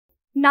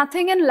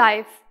Nothing in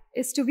life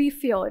is to be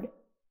feared.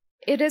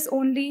 It is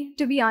only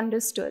to be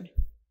understood.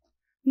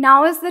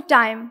 Now is the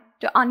time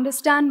to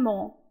understand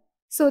more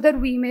so that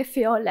we may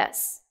fear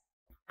less.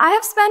 I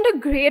have spent a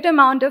great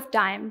amount of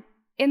time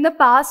in the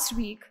past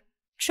week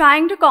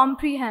trying to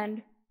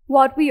comprehend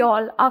what we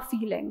all are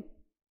feeling.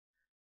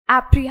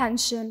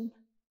 Apprehension,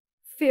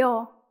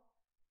 fear,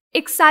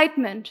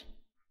 excitement,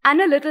 and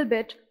a little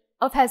bit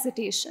of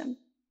hesitation.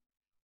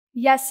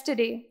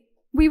 Yesterday,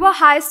 we were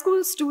high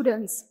school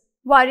students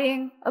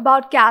worrying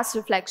about caste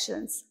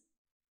reflections.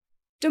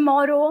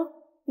 Tomorrow,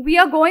 we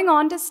are going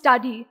on to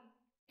study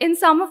in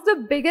some of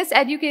the biggest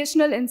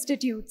educational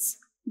institutes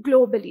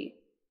globally.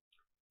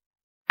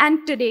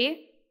 And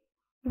today,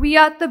 we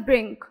are at the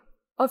brink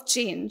of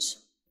change.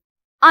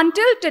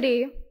 Until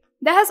today,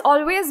 there has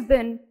always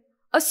been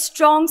a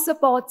strong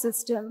support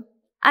system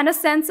and a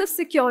sense of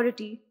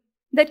security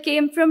that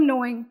came from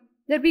knowing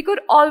that we could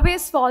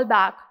always fall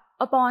back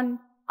upon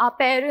our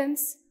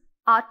parents,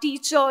 our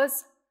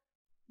teachers,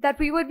 that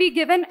we would be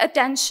given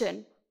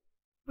attention,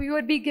 we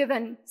would be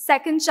given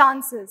second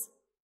chances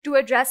to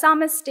address our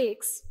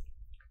mistakes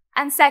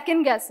and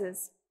second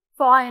guesses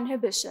for our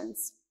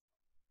inhibitions.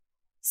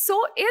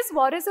 So is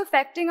what is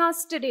affecting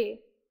us today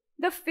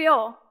the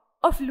fear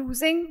of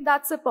losing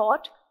that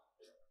support?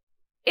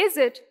 Is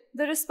it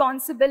the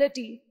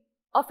responsibility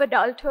of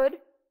adulthood?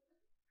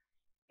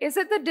 Is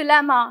it the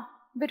dilemma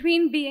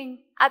between being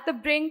at the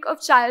brink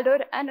of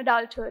childhood and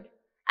adulthood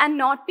and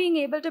not being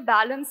able to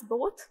balance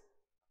both?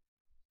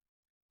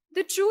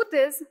 The truth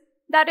is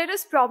that it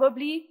is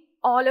probably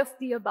all of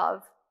the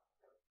above.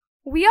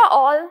 We are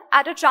all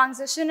at a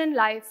transition in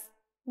life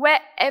where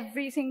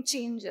everything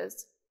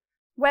changes,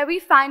 where we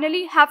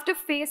finally have to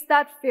face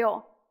that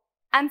fear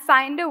and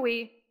find a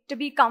way to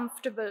be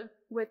comfortable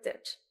with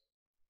it.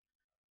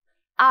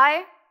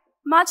 I,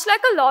 much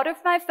like a lot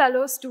of my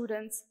fellow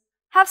students,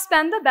 have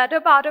spent the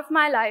better part of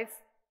my life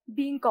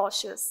being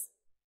cautious.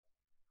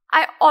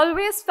 I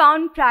always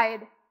found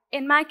pride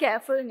in my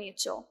careful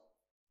nature.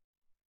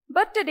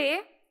 But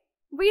today,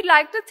 we'd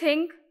like to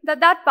think that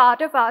that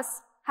part of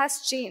us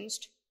has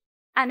changed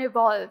and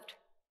evolved.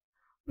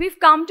 We've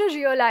come to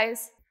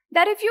realize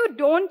that if you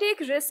don't take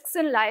risks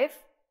in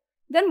life,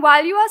 then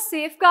while you are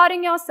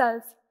safeguarding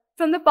yourself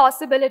from the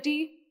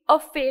possibility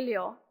of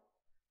failure,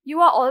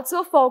 you are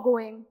also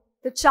foregoing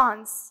the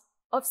chance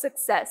of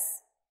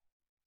success.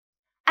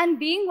 And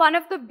being one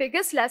of the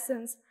biggest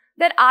lessons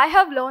that I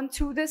have learned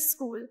through this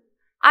school,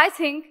 I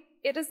think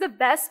it is the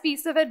best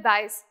piece of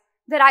advice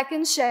that I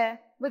can share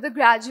with the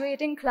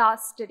graduating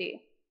class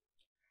today.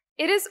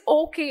 It is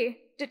okay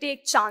to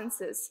take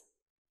chances.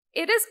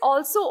 It is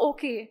also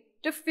okay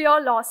to fear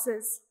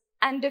losses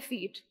and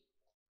defeat.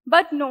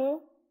 But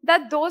know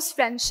that those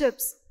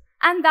friendships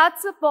and that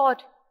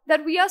support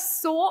that we are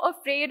so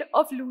afraid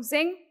of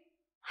losing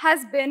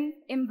has been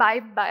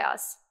imbibed by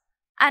us,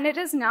 and it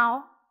is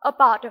now a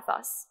part of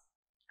us.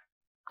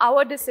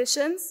 Our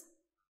decisions,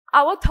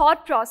 our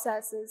thought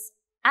processes,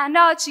 and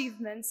our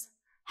achievements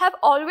have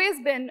always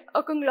been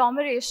a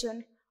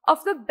conglomeration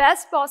of the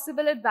best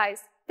possible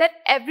advice that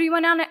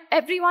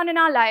everyone in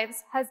our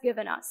lives has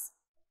given us.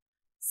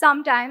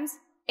 Sometimes,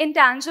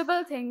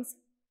 intangible things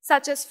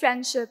such as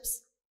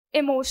friendships,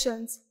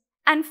 emotions,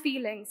 and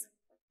feelings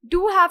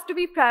do have to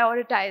be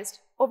prioritized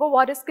over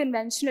what is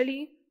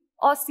conventionally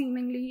or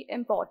seemingly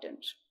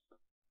important.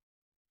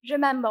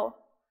 Remember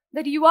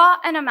that you are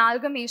an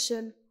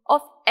amalgamation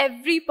of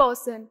every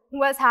person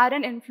who has had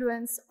an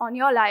influence on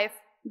your life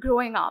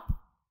growing up.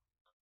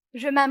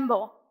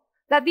 Remember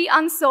that the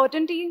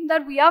uncertainty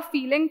that we are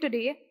feeling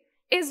today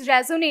is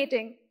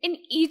resonating in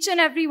each and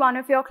every one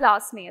of your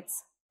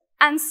classmates,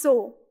 and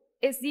so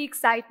is the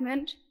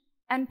excitement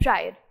and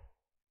pride.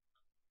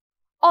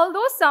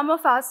 Although some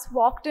of us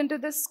walked into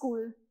this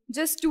school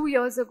just 2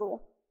 years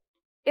ago,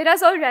 it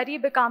has already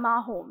become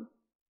our home.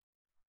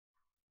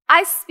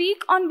 I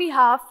speak on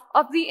behalf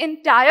of the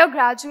entire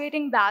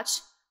graduating batch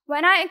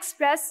when I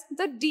express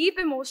the deep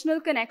emotional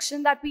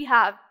connection that we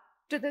have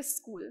to this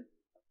school.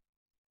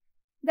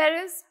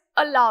 There is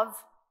a love,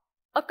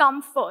 a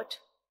comfort,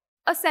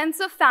 a sense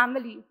of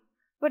family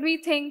when we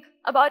think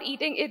about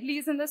eating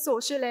idlis in the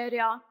social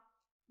area,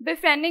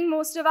 befriending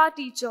most of our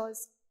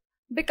teachers,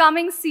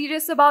 becoming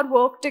serious about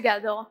work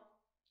together,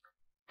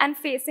 and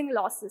facing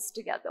losses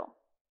together.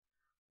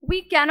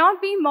 We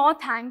cannot be more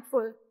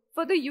thankful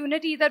for the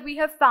unity that we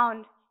have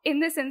found in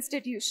this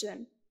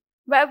institution,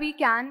 where we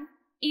can,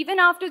 even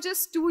after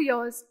just 2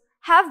 years,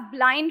 have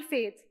blind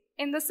faith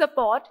in the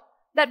support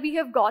that we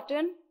have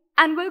gotten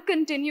and will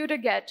continue to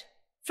get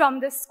from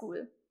this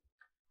school.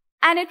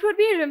 And it would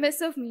be remiss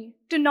of me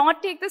to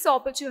not take this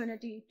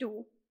opportunity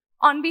to,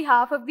 on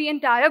behalf of the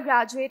entire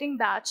graduating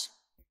batch,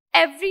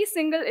 every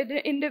single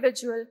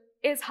individual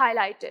is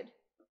highlighted.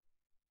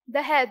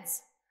 The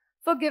heads,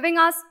 for giving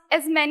us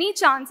as many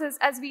chances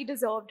as we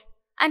deserved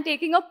and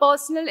taking a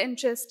personal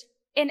interest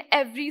in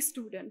every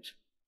student.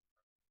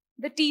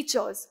 The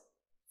teachers,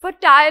 for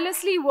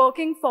tirelessly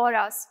working for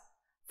us,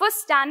 for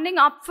standing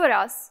up for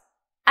us,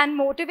 and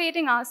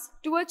motivating us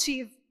to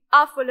achieve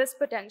our fullest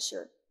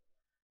potential.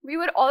 We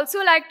would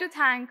also like to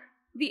thank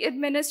the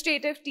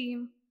administrative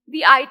team,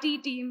 the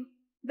IT team,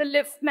 the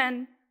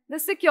liftmen, the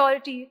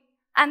security,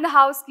 and the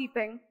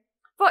housekeeping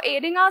for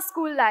aiding our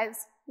school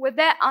lives with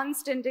their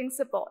unstinting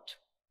support.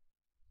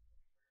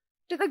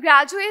 To the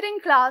graduating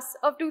class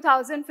of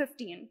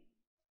 2015,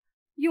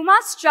 you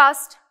must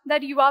trust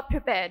that you are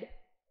prepared.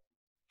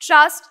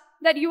 Trust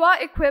that you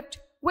are equipped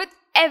with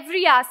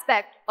every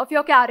aspect of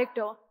your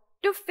character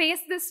to face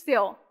this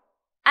fear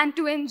and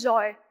to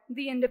enjoy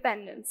the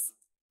independence.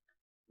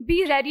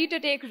 Be ready to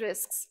take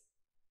risks.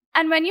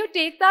 And when you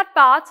take that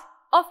path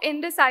of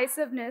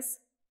indecisiveness,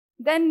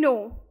 then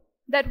know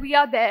that we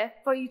are there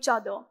for each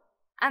other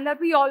and that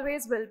we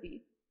always will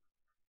be.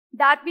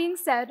 That being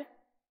said,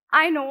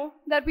 I know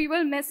that we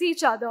will miss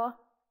each other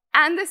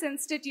and this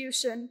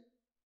institution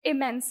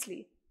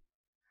immensely.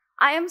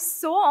 I am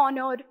so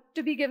honored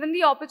to be given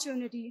the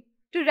opportunity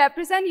to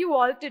represent you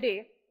all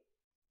today.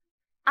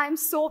 I am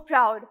so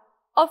proud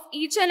of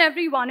each and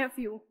every one of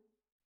you,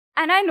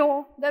 and I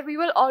know that we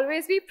will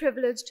always be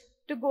privileged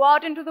to go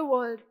out into the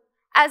world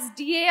as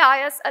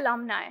DAIS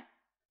alumni,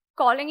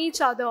 calling each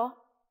other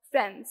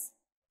friends.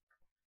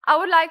 I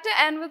would like to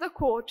end with a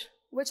quote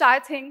which I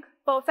think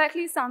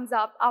perfectly sums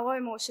up our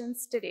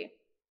emotions today.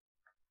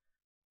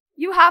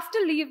 You have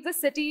to leave the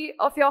city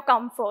of your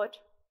comfort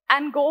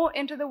and go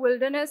into the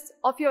wilderness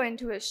of your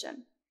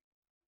intuition.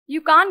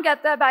 You can't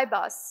get there by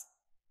bus,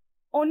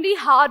 only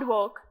hard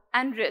work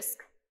and risk.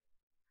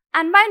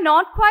 And by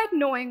not quite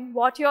knowing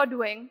what you're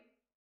doing,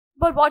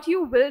 but what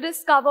you will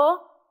discover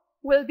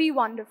will be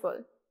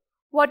wonderful.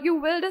 What you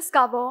will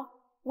discover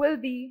will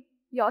be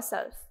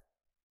yourself.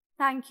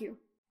 Thank you.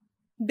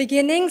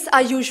 Beginnings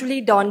are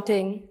usually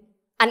daunting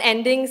and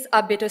endings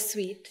are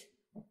bittersweet,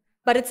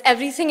 but it's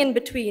everything in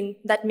between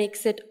that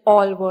makes it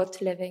all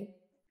worth living.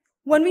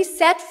 When we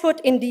set foot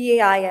in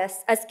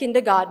DAIS as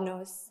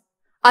kindergartners,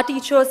 our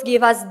teachers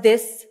gave us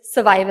this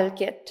survival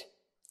kit.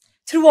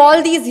 Through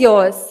all these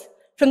years,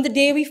 from the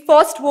day we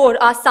first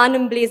wore our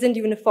sun-emblazoned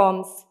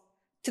uniforms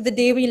to the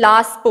day we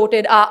last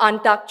sported our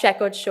untucked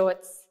checkered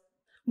shirts,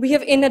 we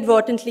have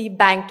inadvertently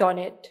banked on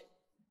it.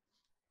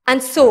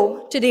 And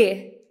so,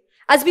 today,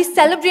 as we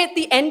celebrate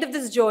the end of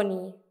this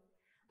journey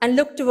and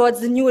look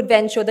towards the new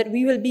adventure that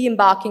we will be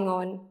embarking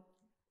on,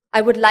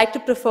 I would like to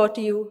prefer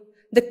to you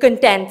the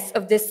contents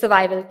of this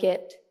survival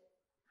kit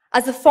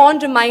as a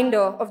fond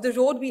reminder of the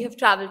road we have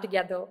traveled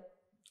together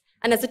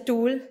and as a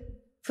tool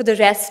for the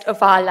rest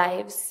of our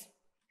lives.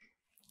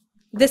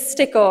 This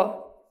sticker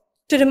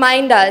to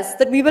remind us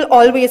that we will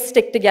always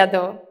stick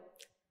together,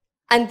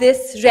 and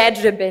this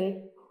red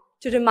ribbon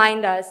to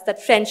remind us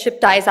that friendship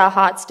ties our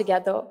hearts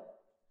together.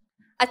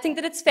 I think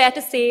that it's fair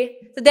to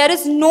say that there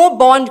is no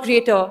bond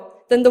greater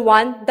than the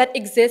one that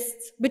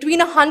exists between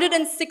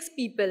 106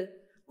 people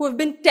who have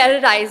been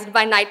terrorized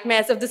by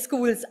nightmares of the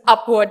school's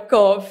upward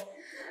curve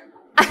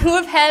and who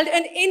have held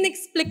an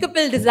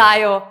inexplicable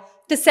desire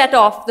to set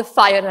off the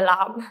fire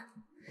alarm.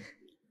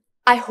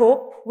 I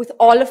hope with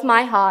all of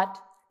my heart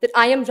that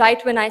I am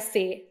right when I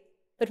say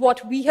that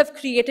what we have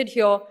created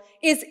here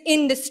is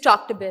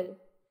indestructible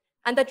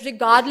and that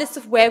regardless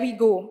of where we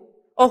go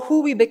or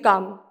who we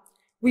become,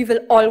 we will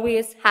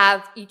always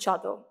have each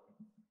other.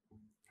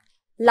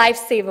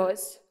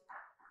 Lifesavers,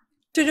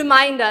 to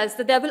remind us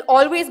that there will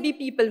always be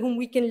people whom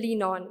we can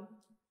lean on,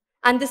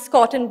 and this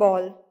cotton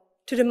ball,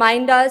 to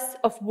remind us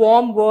of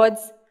warm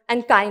words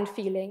and kind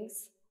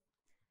feelings.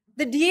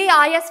 The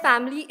DAIS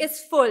family is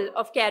full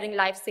of caring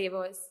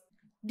lifesavers.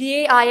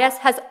 DAIS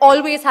has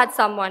always had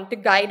someone to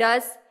guide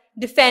us,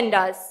 defend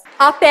us.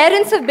 Our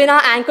parents have been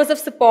our anchors of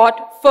support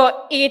for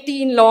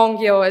 18 long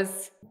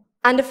years.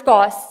 And of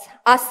course,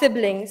 our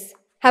siblings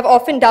have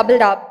often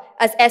doubled up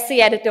as essay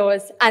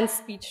editors and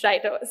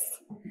speechwriters.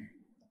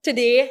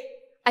 Today,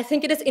 I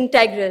think it is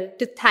integral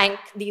to thank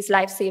these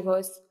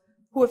lifesavers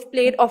who have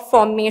played a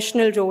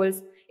formational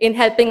roles in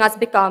helping us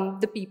become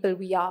the people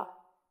we are.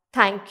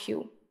 Thank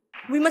you.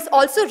 We must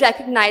also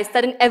recognize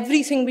that in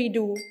everything we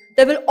do,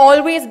 there will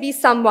always be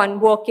someone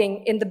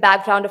working in the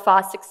background of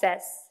our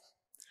success.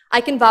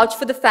 I can vouch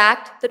for the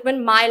fact that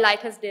when my light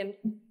has dimmed,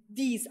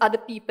 these are the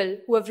people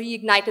who have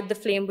reignited the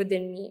flame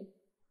within me.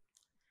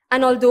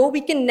 And although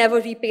we can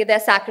never repay their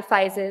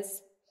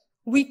sacrifices,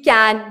 we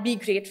can be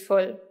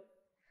grateful.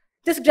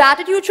 This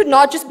gratitude should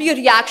not just be a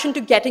reaction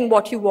to getting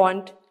what you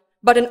want,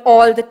 but an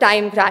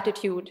all-the-time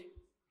gratitude,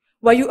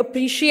 where you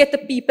appreciate the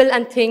people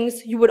and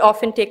things you would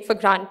often take for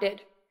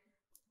granted.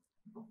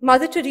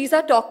 Mother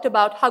Teresa talked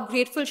about how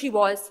grateful she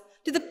was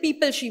to the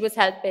people she was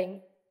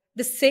helping,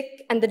 the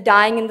sick and the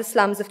dying in the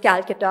slums of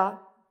Calcutta,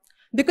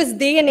 because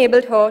they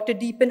enabled her to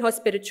deepen her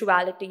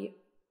spirituality.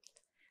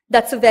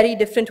 That's a very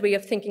different way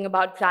of thinking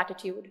about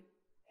gratitude.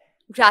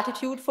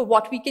 Gratitude for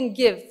what we can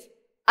give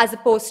as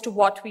opposed to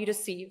what we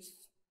receive.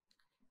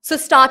 So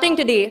starting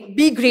today,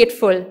 be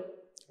grateful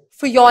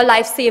for your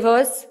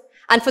lifesavers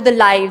and for the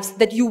lives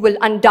that you will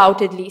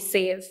undoubtedly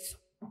save.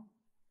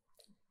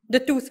 The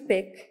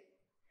toothpick,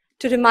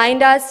 to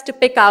remind us to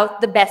pick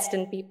out the best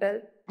in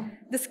people.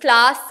 This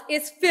class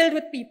is filled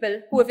with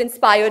people who have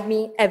inspired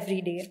me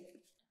every day.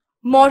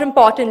 More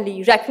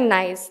importantly,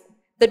 recognize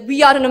that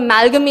we are an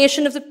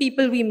amalgamation of the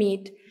people we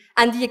meet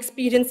and the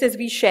experiences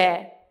we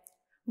share.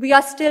 We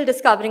are still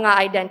discovering our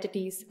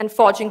identities and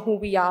forging who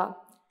we are.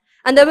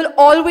 And there will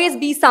always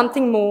be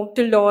something more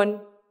to learn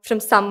from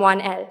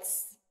someone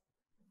else.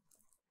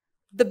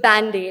 The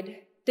Band-Aid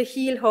to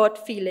heal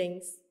hurt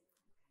feelings.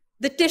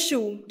 The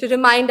tissue to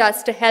remind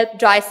us to help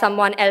dry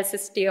someone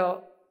else's tear.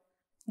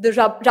 The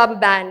rubber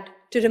band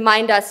to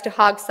remind us to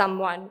hug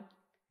someone.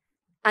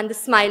 And the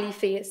smiley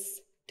face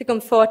to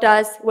comfort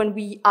us when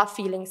we are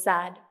feeling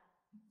sad.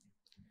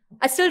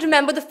 I still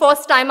remember the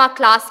first time our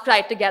class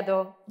cried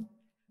together.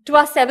 To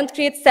our 7th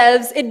grade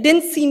selves, it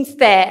didn't seem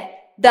fair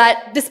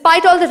that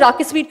despite all the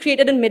ruckus we'd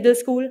created in middle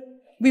school,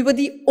 we were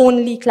the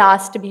only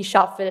class to be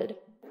shuffled.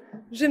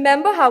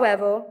 Remember,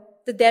 however,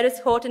 that there is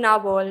hurt in our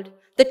world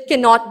that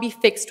cannot be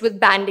fixed with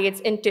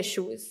band-aids and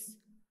tissues.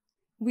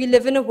 We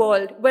live in a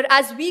world where,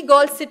 as we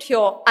girls sit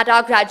here at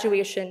our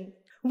graduation,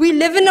 we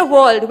live in a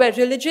world where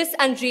religious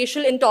and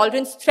racial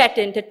intolerance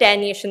threaten to tear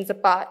nations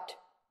apart.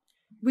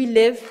 We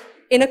live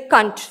in a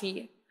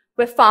country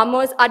where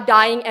farmers are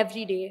dying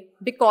every day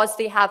because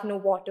they have no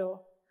water,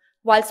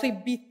 whilst we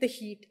beat the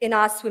heat in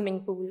our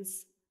swimming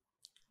pools.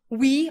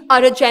 We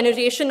are a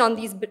generation on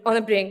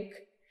a brink.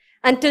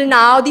 Until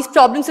now, these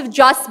problems have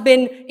just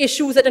been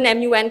issues at an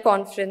MUN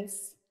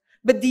conference.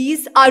 But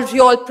these are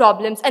real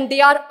problems, and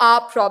they are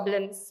our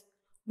problems.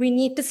 We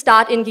need to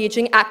start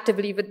engaging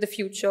actively with the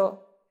future.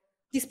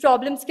 These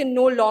problems can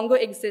no longer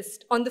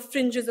exist on the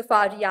fringes of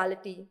our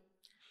reality.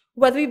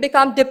 Whether we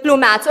become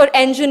diplomats or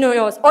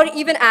engineers or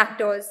even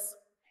actors,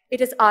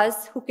 it is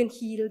us who can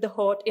heal the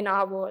hurt in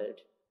our world.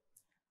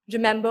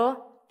 Remember,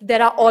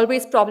 there are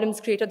always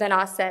problems greater than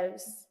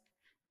ourselves.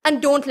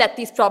 And don't let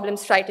these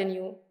problems frighten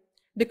you,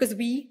 because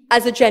we,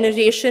 as a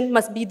generation,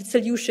 must be the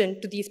solution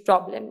to these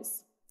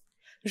problems.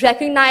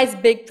 Recognize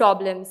big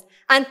problems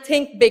and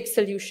think big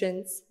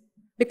solutions,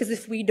 because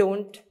if we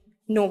don't,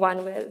 no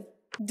one will.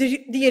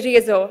 The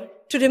eraser,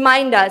 to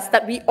remind us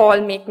that we all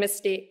make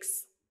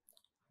mistakes.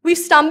 We've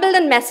stumbled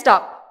and messed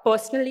up,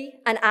 personally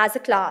and as a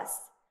class,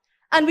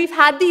 and we've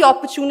had the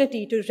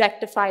opportunity to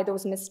rectify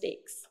those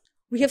mistakes.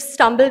 We have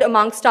stumbled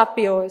amongst our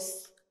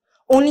peers,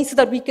 only so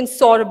that we can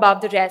soar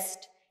above the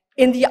rest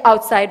in the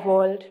outside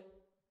world.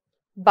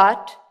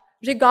 But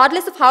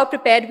regardless of how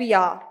prepared we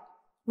are,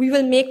 we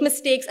will make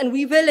mistakes and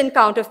we will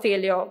encounter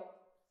failure.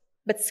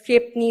 But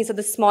scraped knees are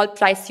the small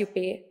price you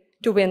pay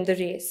to win the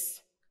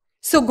race.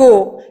 So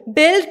go,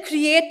 build,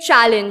 create,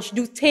 challenge,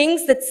 do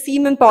things that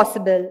seem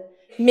impossible,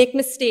 make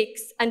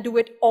mistakes, and do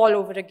it all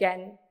over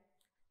again.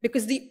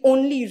 Because the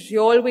only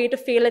real way to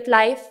fail at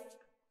life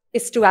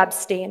is to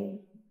abstain.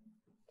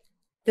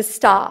 The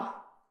star,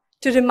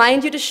 to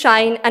remind you to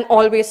shine and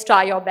always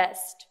try your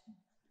best.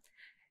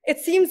 It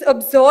seems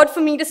absurd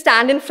for me to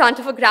stand in front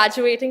of a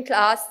graduating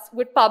class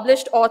with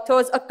published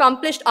authors,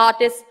 accomplished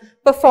artists,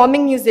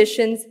 performing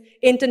musicians,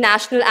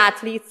 international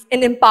athletes,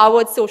 and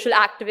empowered social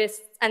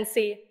activists and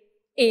say,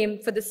 aim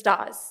for the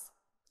stars.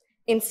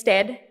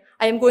 Instead,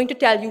 I am going to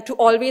tell you to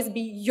always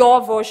be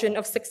your version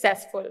of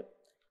successful,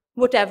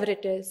 whatever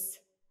it is.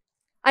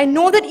 I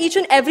know that each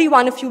and every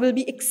one of you will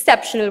be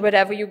exceptional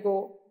wherever you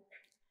go.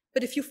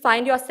 But if you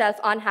find yourself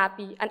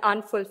unhappy and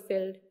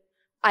unfulfilled,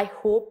 I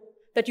hope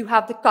that you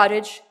have the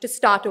courage to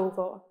start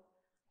over.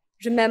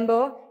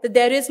 Remember that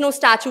there is no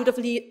statute of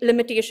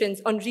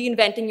limitations on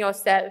reinventing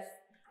yourself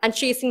and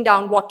chasing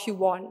down what you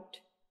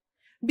want.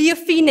 Be a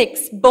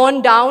phoenix,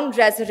 burn down,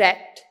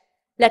 resurrect.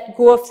 Let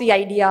go of the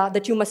idea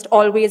that you must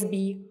always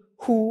be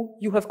who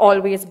you have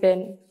always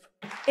been.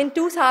 In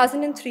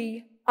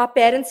 2003, our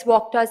parents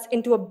walked us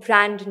into a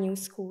brand new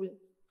school,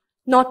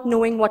 not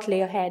knowing what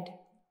lay ahead.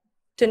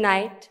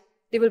 Tonight,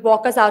 they will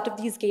walk us out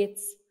of these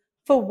gates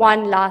for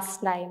one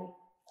last time,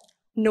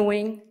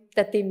 knowing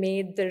that they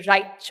made the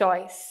right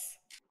choice.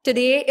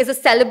 Today is a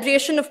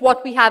celebration of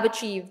what we have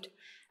achieved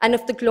and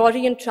of the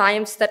glory and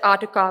triumphs that are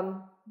to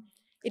come.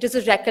 It is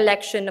a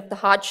recollection of the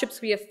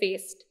hardships we have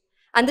faced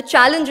and the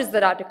challenges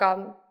that are to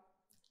come.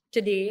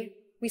 Today,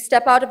 we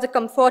step out of the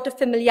comfort of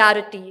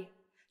familiarity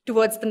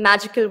towards the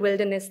magical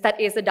wilderness that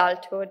is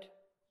adulthood.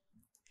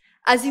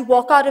 As you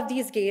walk out of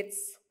these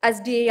gates, as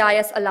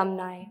DAIS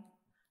alumni,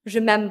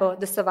 remember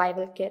the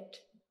survival kit.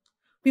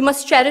 We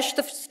must cherish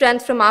the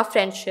strength from our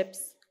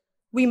friendships.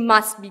 We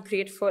must be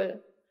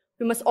grateful.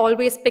 We must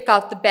always pick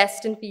out the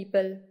best in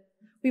people.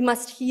 We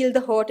must heal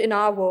the hurt in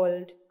our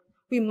world.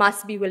 We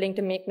must be willing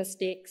to make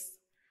mistakes.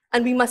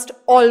 And we must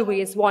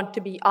always want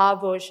to be our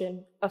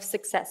version of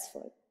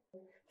successful.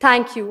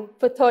 Thank you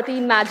for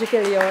 13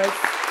 magical years.